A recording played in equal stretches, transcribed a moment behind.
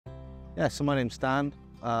Yeah, so my name's Dan.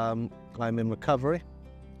 I'm in recovery.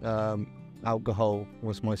 Alcohol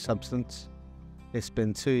was my substance. It's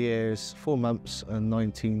been 2 years, 4 months and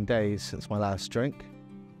 19 days since my last drink,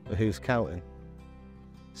 but who's counting?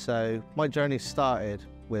 So my journey started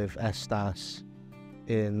with SDAS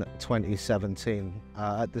in 2017.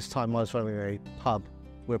 At this time I was running a pub.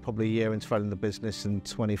 We were probably a year into running the business in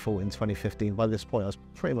 2014, 2015. By this point I was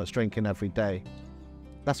pretty much drinking every day.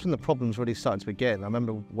 That's when the problems really started to begin. I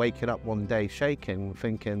remember waking up one day shaking,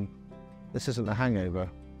 thinking, this isn't a hangover.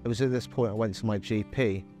 It was at this point I went to my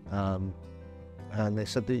GP, and they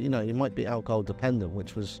said that, you might be alcohol dependent,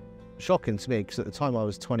 which was shocking to me because at the time I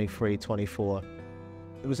was 23, 24.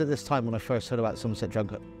 It was at this time when I first heard about Somerset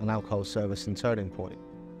Drug and Alcohol Service in Turning Point.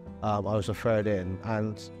 I was referred in,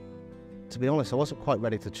 and to be honest, I wasn't quite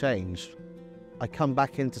ready to change. I come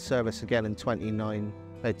back into service again in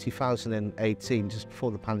 2018, just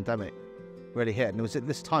before the pandemic really hit. And it was at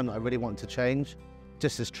this time that I really wanted to change.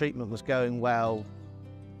 Just as treatment was going well,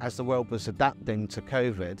 as the world was adapting to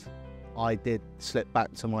COVID, I did slip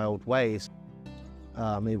back to my old ways.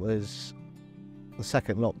 It was the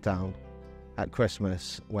second lockdown at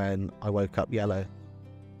Christmas when I woke up yellow.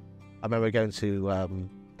 I remember going to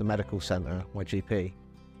the medical centre, my GP,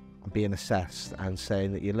 and being assessed and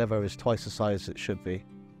saying that your liver is twice the size it should be.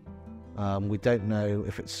 We don't know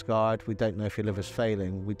if it's scarred, we don't know if your liver's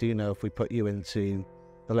failing. We do know if we put you into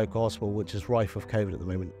the local hospital, which is rife with COVID at the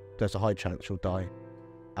moment, there's a high chance you'll die.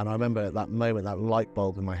 And I remember at that moment, that light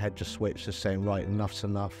bulb in my head just switched, just saying, right, enough's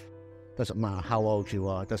enough. Doesn't matter how old you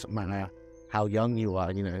are, doesn't matter how young you are,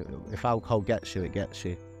 if alcohol gets you, it gets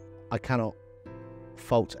you. I cannot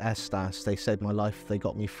fault SDAS. They saved my life, they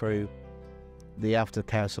got me through the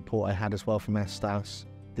aftercare support I had as well from SDAS.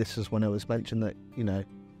 This is when it was mentioned that,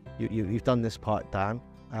 you've done this part, Dan.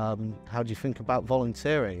 How do you think about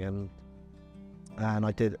volunteering? And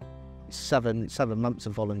I did seven months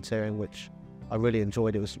of volunteering, which I really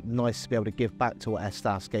enjoyed. It was nice to be able to give back to what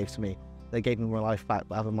SDAS gave to me. They gave me my life back,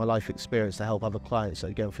 but having my life experience to help other clients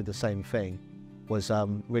that are going through the same thing was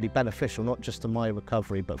really beneficial, not just to my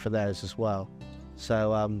recovery, but for theirs as well.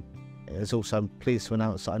 So I'm pleased to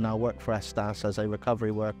announce that I now work for SDAS as a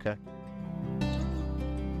recovery worker.